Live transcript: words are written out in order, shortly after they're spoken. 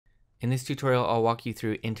In this tutorial, I'll walk you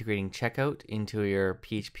through integrating checkout into your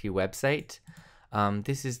PHP website.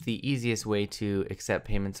 This is the easiest way to accept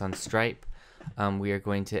payments on Stripe. We are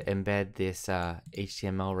going to embed this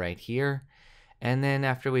HTML right here. And then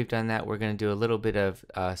after we've done that, we're going to do a little bit of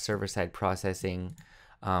server-side processing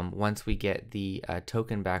once we get the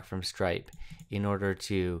token back from Stripe in order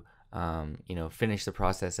to finish the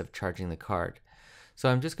process of charging the card. So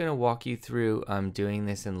I'm just going to walk you through doing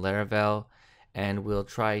this in Laravel, and we'll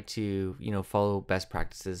try to follow best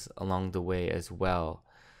practices along the way as well.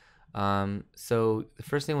 So the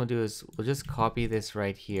first thing we'll do is we'll just copy this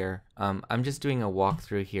right here. I'm just doing a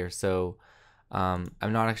walkthrough here, so I'm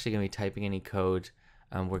not actually going to be typing any code.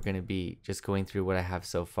 We're going to be just going through what I have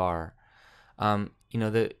so far.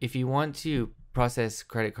 If you want to process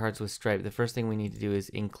credit cards with Stripe, the first thing we need to do is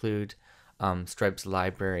include Stripe's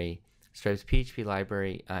library, Stripe's PHP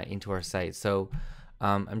library into our site. So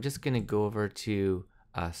I'm just going to go over to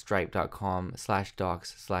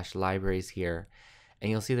stripe.com/docs/libraries here, and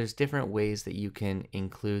you'll see there's different ways that you can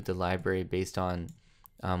include the library based on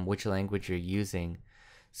which language you're using.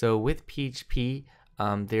 So with PHP,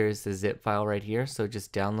 there's the zip file right here. So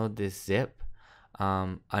just download this zip,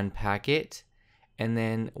 unpack it, and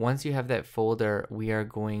then once you have that folder, we are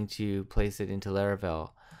going to place it into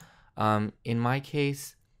Laravel. In my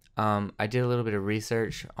case, I did a little bit of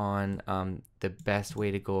research on the best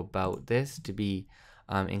way to go about this, to be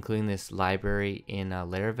including this library in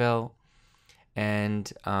Laravel,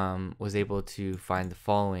 and was able to find the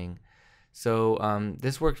following. So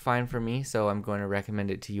this worked fine for me, so I'm going to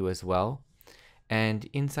recommend it to you as well. And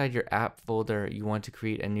inside your app folder, you want to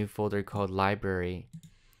create a new folder called library.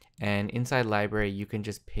 And inside library, you can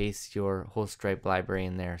just paste your whole Stripe library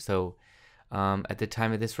in there. So at the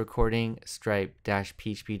time of this recording,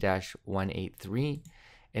 Stripe-PHP-183,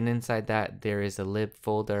 and inside that there is a lib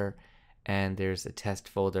folder and there's a test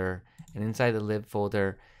folder, and inside the lib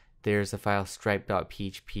folder there's a file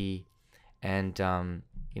stripe.php, and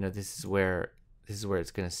this is where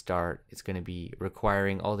it's going to start. It's going to be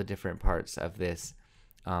requiring all the different parts of this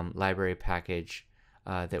library package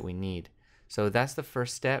that we need. So that's the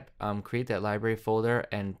first step. Create that library folder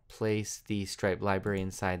and place the Stripe library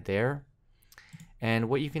inside there. And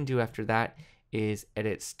what you can do after that is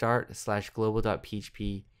edit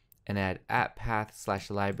start/global.php and add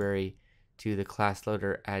app-path/library to the class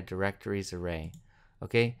loader add directories array.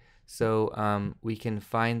 Okay, so we can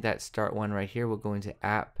find that start one right here. We'll go into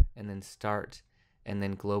app and then start and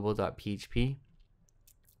then global.php,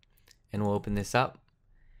 and we'll open this up.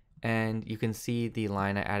 And you can see the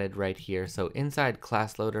line I added right here. So inside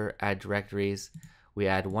class loader add directories, we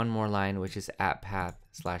add one more line, which is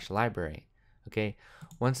app-path/library. Okay,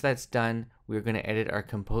 once that's done, we're going to edit our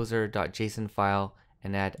composer.json file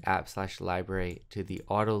and add app/library to the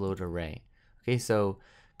Autoload array. Okay, so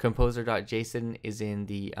composer.json is in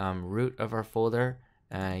the root of our folder.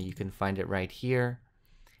 You can find it right here,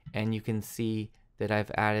 and you can see that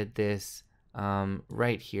I've added this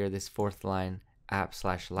right here, this fourth line,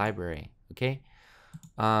 app/library. Okay,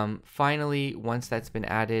 finally, once that's been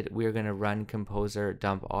added, we're going to run composer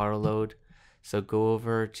dump autoload. So go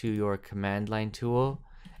over to your command line tool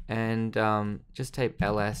and just type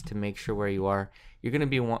ls to make sure where you are. You're going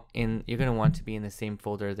to want to be in the same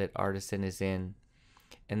folder that Artisan is in,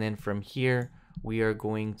 and then from here we are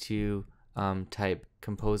going to type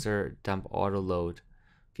composer dump autoload.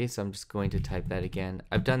 Okay, so I'm just going to type that again.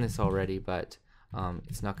 I've done this already, but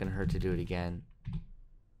it's not going to hurt to do it again.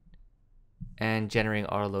 And generating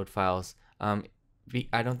autoload files.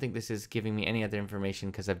 I don't think this is giving me any other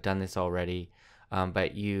information because I've done this already,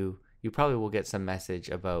 but you probably will get some message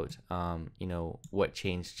about what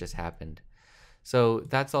change just happened. So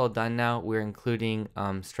that's all done now. We're including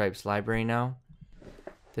Stripe's library now.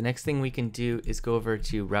 The next thing we can do is go over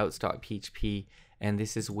to routes.php, and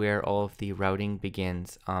this is where all of the routing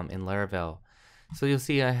begins in Laravel. So you'll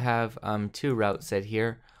see I have two routes set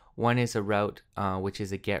here. One is a route which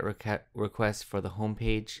is a GET request for the home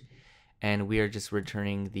page, and we are just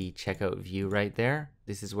returning the checkout view right there.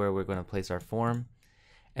 This is where we're going to place our form.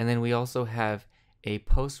 And then we also have a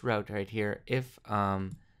post route right here. If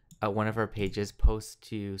one of our pages posts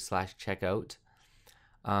to /checkout,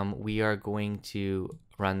 we are going to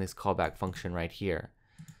run this callback function right here.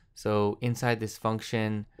 So inside this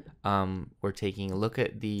function, we're taking a look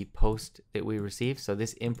at the post that we received. So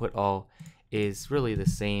this input all is really the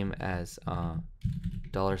same as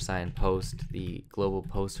 $post, the global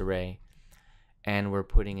post array. And we're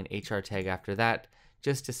putting an HR tag after that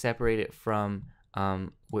just to separate it from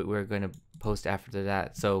what we're going to post after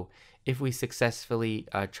that. So if we successfully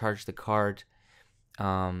charge the card,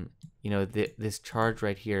 this charge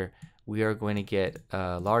right here we are going to get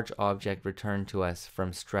a large object returned to us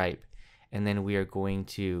from Stripe, and then we are going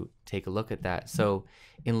to take a look at that. So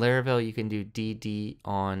in Laravel, you can do dd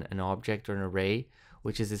on an object or an array,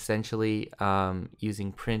 which is essentially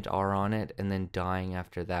using print r on it and then dying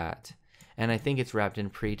after that. And I think it's wrapped in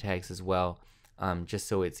pre-tags as well, just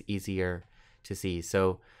so it's easier to see.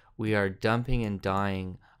 So we are dumping and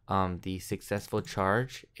dying the successful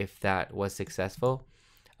charge if that was successful.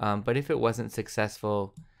 But if it wasn't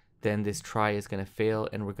successful, then this try is going to fail,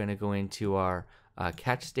 and we're going to go into our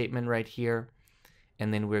catch statement right here,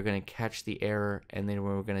 and then we're going to catch the error, and then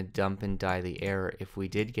we're going to dump and die the error if we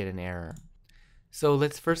did get an error. So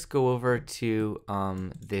let's first go over to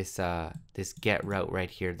this get route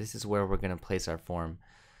right here. This is where we're going to place our form.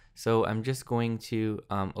 So I'm just going to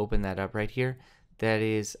open that up right here. That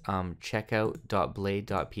is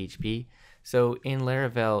checkout.blade.php. So in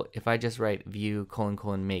Laravel, if I just write view :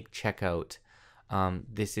 make checkout,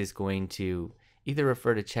 this is going to either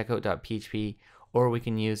refer to checkout.php, or we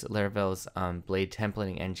can use Laravel's Blade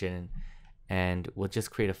templating engine, and we'll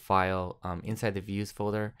just create a file inside the views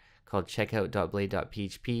folder called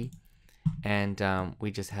checkout.blade.php, and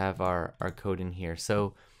we just have our code in here.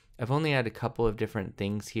 So I've only had a couple of different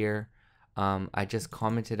things here. I just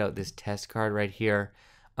commented out this test card right here.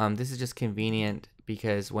 This is just convenient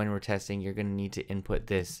because when we're testing, you're going to need to input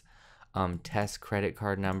this test credit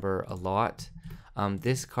card number a lot.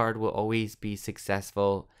 This card will always be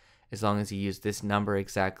successful as long as you use this number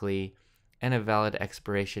exactly, and a valid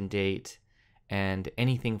expiration date, and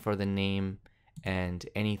anything for the name, and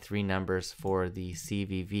any 3 numbers for the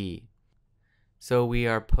CVV. So we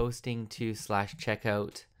are posting to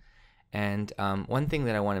 /checkout. And one thing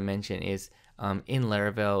that I want to mention is in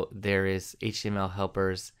Laravel, there is HTML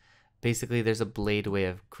helpers. Basically, there's a Blade way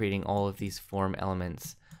of creating all of these form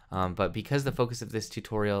elements. But because the focus of this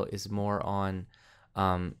tutorial is more on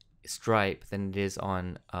Stripe than it is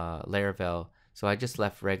on Laravel, so I just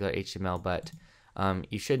left regular HTML, but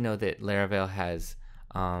you should know that Laravel has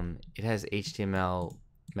HTML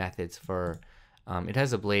methods for, it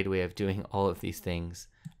has a Blade way of doing all of these things,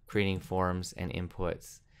 creating forms and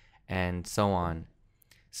inputs, and so on.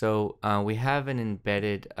 So we have an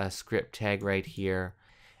embedded script tag right here,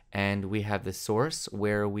 and we have the source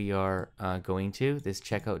where we are going to, this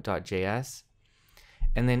checkout.js.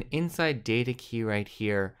 And then inside data key right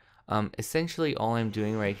here, essentially all I'm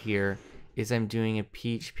doing right here is I'm doing a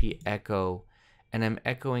PHP echo, and I'm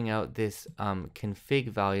echoing out this config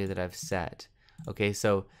value that I've set. Okay,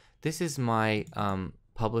 so this is my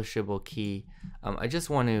publishable key. I just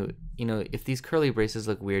want to, if these curly braces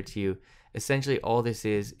look weird to you, essentially all this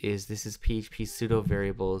is PHP pseudo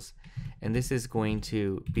variables, and this is going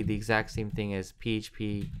to be the exact same thing as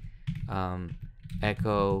PHP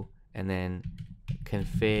echo, and then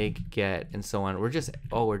config, get, and so on.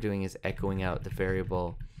 All we're doing is echoing out the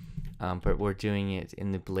variable, but we're doing it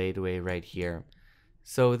in the Blade way right here.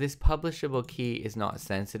 So this publishable key is not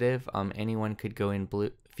sensitive. Anyone could go and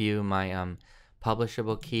view my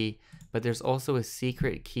publishable key, but there's also a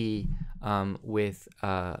secret key with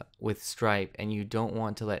Stripe, and you don't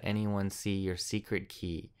want to let anyone see your secret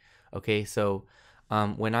key. Okay, so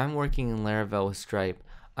when I'm working in Laravel with Stripe,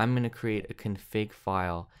 I'm going to create a config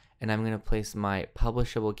file, and I'm going to place my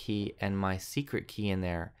publishable key and my secret key in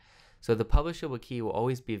there. So the publishable key will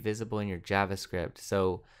always be visible in your JavaScript,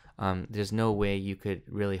 so there's no way you could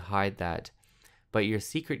really hide that. But your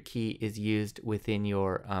secret key is used within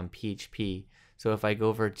your PHP. So if I go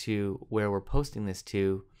over to where we're posting this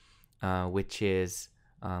to, which is,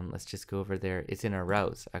 let's just go over there. It's in our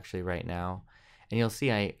routes actually right now. And you'll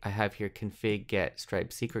see I have here config get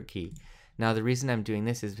Stripe secret key. Now the reason I'm doing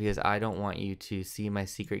this is because I don't want you to see my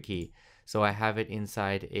secret key. So I have it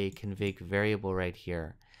inside a config variable right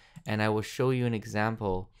here. And I will show you an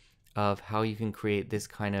example of how you can create this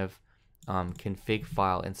kind of config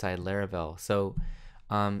file inside Laravel. So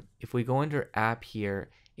if we go under app here,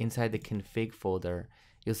 inside the config folder,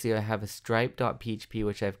 you'll see I have a stripe.php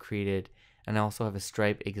which I've created, and I also have a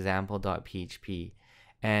stripe example.php.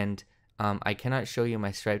 And I cannot show you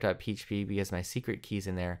my stripe.php because my secret key's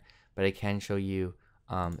in there, but I can show you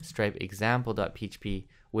stripe example.php,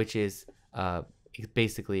 which is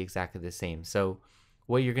basically exactly the same. So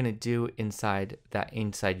what you're going to do inside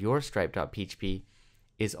your stripe.php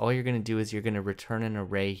is all you're going to do is you're going to return an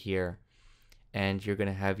array here, and you're going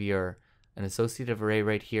to have an associative array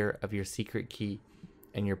right here of your secret key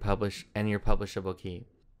and your publishable key.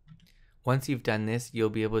 Once you've done this, you'll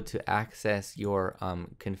be able to access your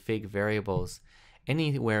config variables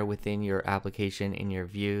anywhere within your application, in your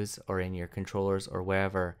views or in your controllers or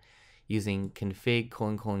wherever, using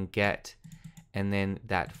config : get, and then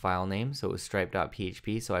that file name. So it was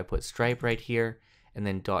stripe.php. So I put stripe right here, and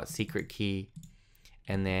then .secret key,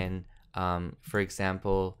 and then for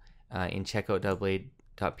example, in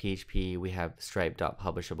checkout.php we have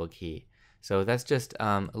stripe.publishable key. So that's just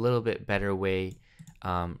a little bit better way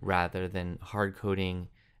rather than hard coding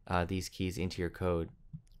these keys into your code.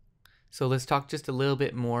 So let's talk just a little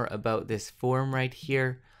bit more about this form right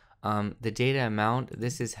here. The data amount,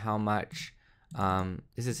 this is how much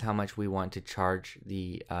we want to charge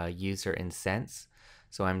the user in cents.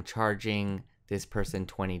 So I'm charging this person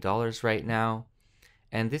 $20 right now,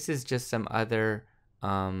 and this is just some other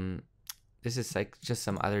some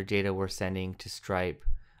other data we're sending to Stripe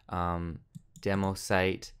demo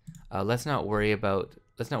site. Let's not worry about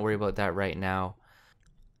that right now.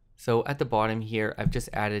 So at the bottom here, I've just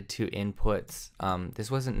added 2 inputs.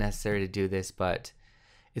 This wasn't necessary to do this, but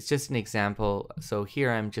it's just an example. So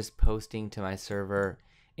here I'm just posting to my server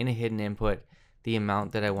in a hidden input the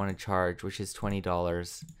amount that I want to charge, which is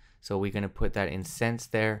 $20. So we're going to put that in cents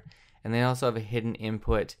there. And then I also have a hidden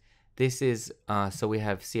input. This is, so we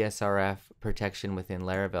have CSRF protection within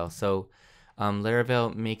Laravel. So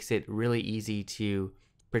Laravel makes it really easy to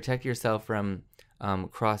protect yourself from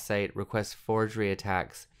cross-site request forgery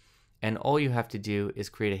attacks. And all you have to do is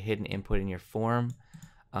create a hidden input in your form,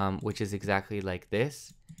 which is exactly like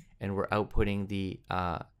this. And we're outputting the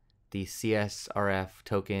CSRF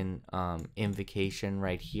token invocation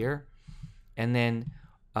right here. And then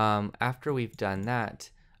after we've done that,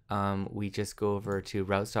 we just go over to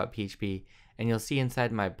routes.php, and you'll see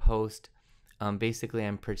inside my post, basically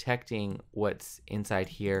I'm protecting what's inside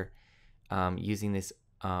here using this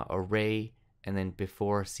array and then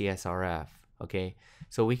before CSRF. Okay,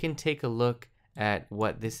 so we can take a look at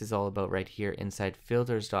what this is all about right here inside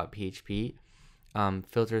filters.php.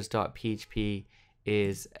 Filters.php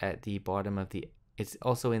is at the bottom of it's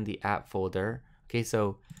also in the app folder. Okay,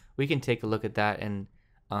 so we can take a look at that, and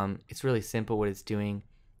it's really simple what it's doing.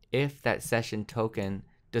 If that session token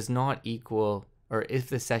does not equal, or if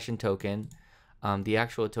the session token, the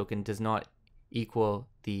actual token does not equal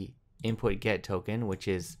the input get token, which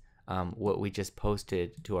is what we just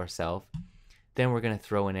posted to ourselves, then we're going to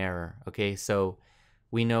throw an error. Okay, so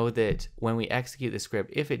we know that when we execute the script,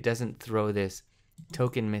 if it doesn't throw this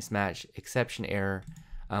token mismatch exception error,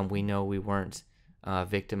 we know we weren't a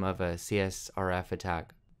victim of a CSRF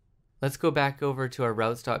attack. Let's go back over to our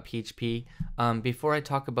routes.php. Before I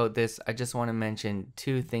talk about this, I just want to mention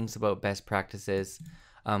 2 things about best practices.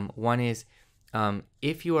 One is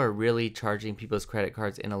if you are really charging people's credit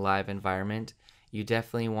cards in a live environment, you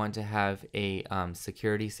definitely want to have a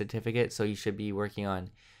security certificate. So you should be working on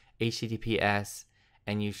HTTPS,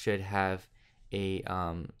 and you should have a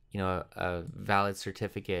a valid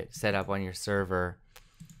certificate set up on your server.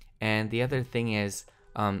 And the other thing is,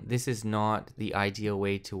 this is not the ideal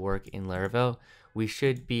way to work in Laravel. We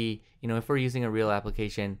should be, if we're using a real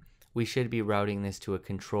application, we should be routing this to a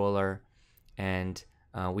controller, and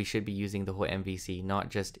we should be using the whole MVC, not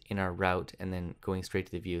just in our route and then going straight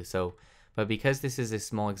to the view. So, but because this is a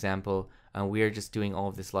small example, we are just doing all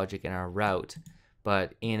of this logic in our route.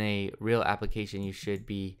 But in a real application, you should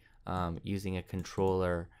be using a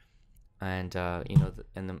controller and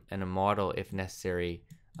and a model if necessary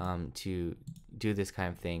to do this kind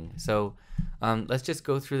of thing. So let's just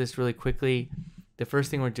go through this really quickly. The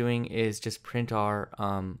first thing we're doing is just print r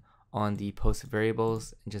on the post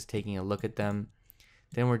variables and just taking a look at them.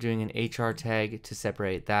 Then we're doing an HR tag to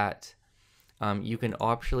separate that. You can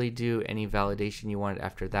optionally do any validation you want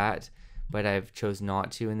after that, but I've chose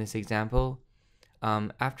not to in this example.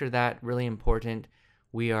 After that, really important,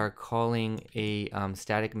 we are calling a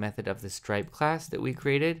static method of the Stripe class that we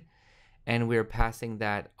created, and we're passing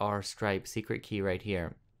that our Stripe secret key right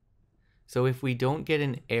here. So if we don't get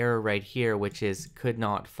an error right here, which is could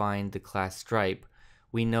not find the class Stripe,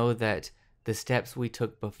 we know that the steps we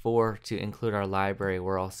took before to include our library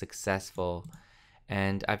were all successful.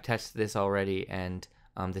 And I've tested this already, and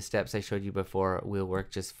the steps I showed you before will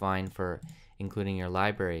work just fine for including your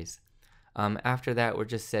libraries. After that, we're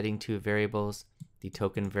just setting 2 variables, the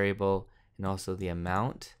token variable and also the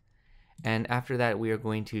amount. And after that, we are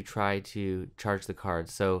going to try to charge the card.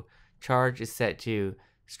 So charge is set to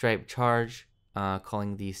Stripe charge,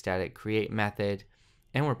 calling the static create method,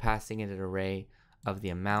 and we're passing it an array of the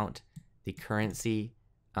amount, the currency,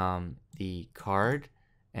 the card,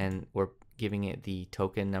 and we're giving it the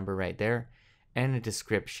token number right there, and a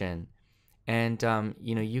description. And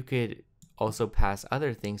you could also pass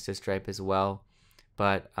other things to Stripe as well,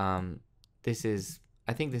 but I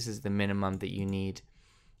think this is the minimum that you need.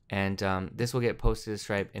 And this will get posted to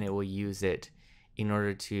Stripe, and it will use it in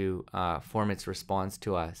order to form its response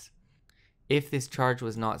to us. if this charge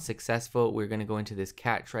was not successful, we're going to go into this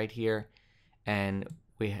catch right here, and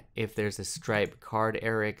if there's a Stripe card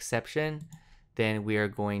error exception, then we are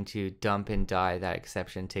going to dump and die that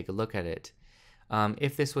exception, take a look at it.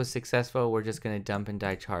 If this was successful, we're just going to dump and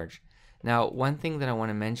die charge. Now, one thing that I want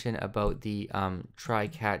to mention about the try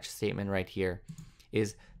catch statement right here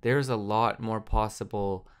is there's a lot more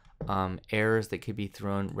possible errors that could be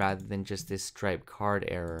thrown rather than just this Stripe card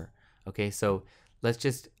error. Okay, so let's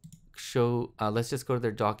just go to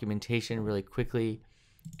their documentation really quickly,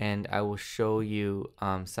 and I will show you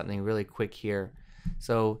something really quick here.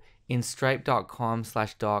 So in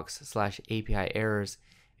stripe.com/docs/API errors,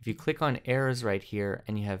 if you click on errors right here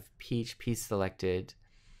and you have PHP selected,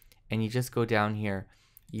 and you just go down here,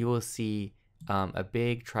 you will see a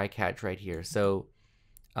big try catch right here. So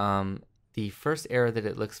the first error that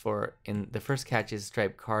it looks for in the first catch is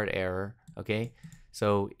Stripe card error. Okay,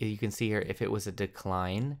 so you can see here if it was a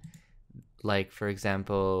decline, like for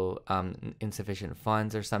example insufficient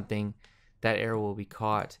funds or something, that error will be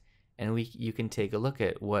caught, and you can take a look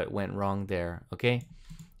at what went wrong there. Okay,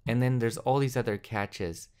 and then there's all these other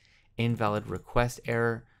catches. Invalid request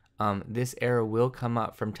error. This error will come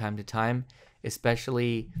up from time to time,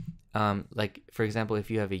 especially like for example if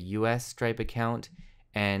you have a US Stripe account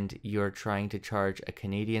and you're trying to charge a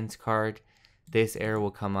Canadian's card, this error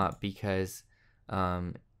will come up because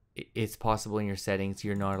it's possible in your settings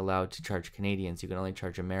you're not allowed to charge Canadians, you can only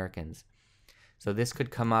charge Americans. So this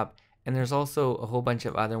could come up, and there's also a whole bunch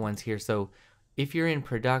of other ones here. So if you're in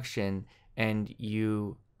production and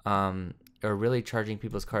you are really charging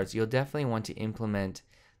people's cards, you'll definitely want to implement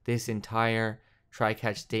this entire try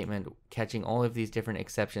catch statement, catching all of these different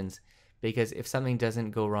exceptions, because if something doesn't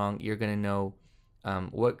go wrong, you're going to know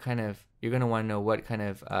what kind of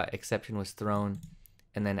exception was thrown,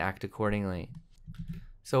 and then act accordingly.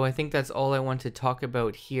 So I think that's all I want to talk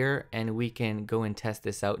about here, and we can go and test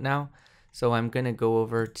this out now. So I'm going to go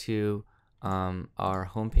over to our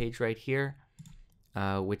homepage right here,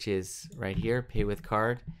 which is right here, pay with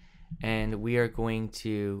card, and we are going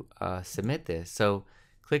to submit this. So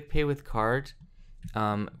click pay with card.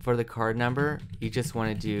 For the card number, you just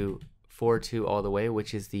want to do 42 all the way,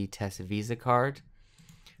 which is the test Visa card.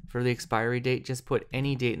 For the expiry date, just put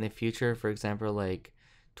any date in the future, for example like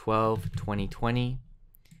 12/2020.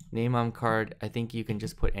 Name on card, I think you can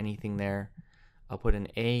just put anything there. I'll put an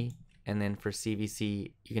A, and then for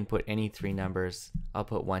CVC you can put any 3 numbers. I'll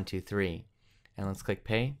put 123, and let's click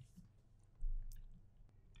pay.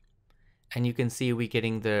 And you can see we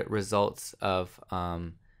getting the results of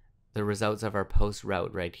our post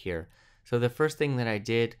route right here. So the first thing that I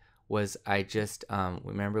did was I just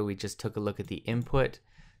remember we just took a look at the input.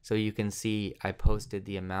 So you can see I posted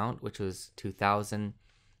the amount, which was 2,000,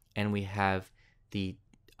 and we have the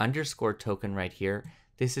underscore token right here.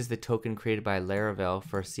 This is the token created by Laravel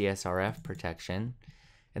for CSRF protection.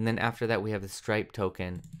 And then after that we have the Stripe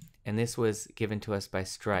token, and this was given to us by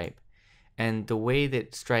Stripe. And the way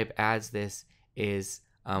that Stripe adds this is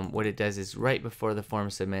what it does is right before the form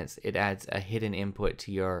submits, it adds a hidden input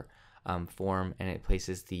to your form, and it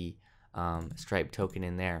places the Stripe token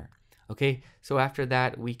in there. Okay, so after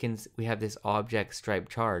that we have this object Stripe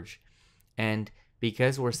charge, and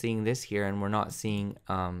because we're seeing this here and we're not seeing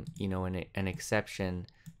an exception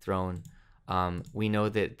thrown, we know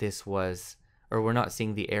that this was, or we're not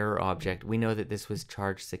seeing the error object, we know that this was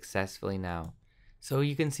charged successfully now. So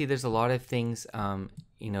you can see there's a lot of things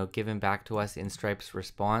given back to us in Stripe's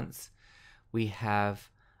response. We have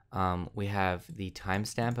the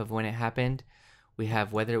timestamp of when it happened. We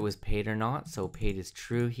have whether it was paid or not, so paid is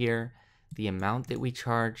true here. The amount that we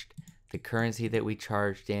charged, the currency that we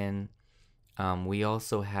charged in. We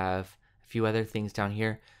also have a few other things down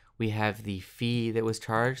here. We have the fee that was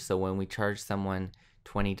charged. So when we charge someone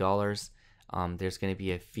 $20, there's going to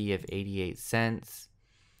be a fee of 88 cents.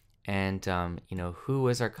 And who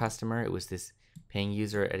was our customer? It was this paying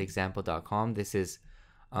user at example.com. This is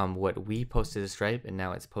what we posted to Stripe, and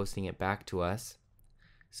now it's posting it back to us.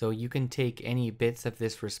 So you can take any bits of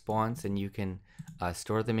this response and you can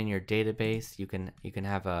store them in your database. You can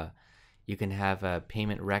have a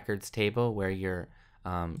payment records table where you're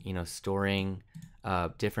storing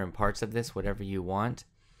different parts of this, whatever you want.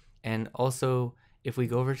 And also, if we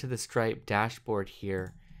go over to the Stripe dashboard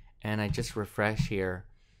here and I just refresh here,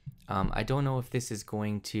 I don't know if this is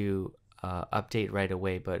going to update right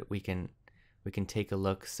away, but we can take a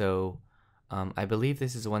look. So I believe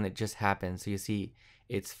this is one that just happened. So you see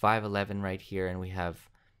it's 5:11 right here, and we have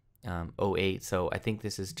 08. So I think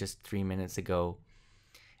this is just 3 minutes ago.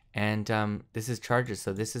 And this is charges.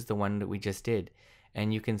 So this is the one that we just did.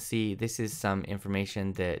 And you can see this is some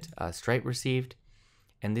information that Stripe received.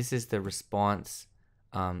 and this is the response.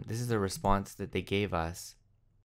 This is the response that they gave us.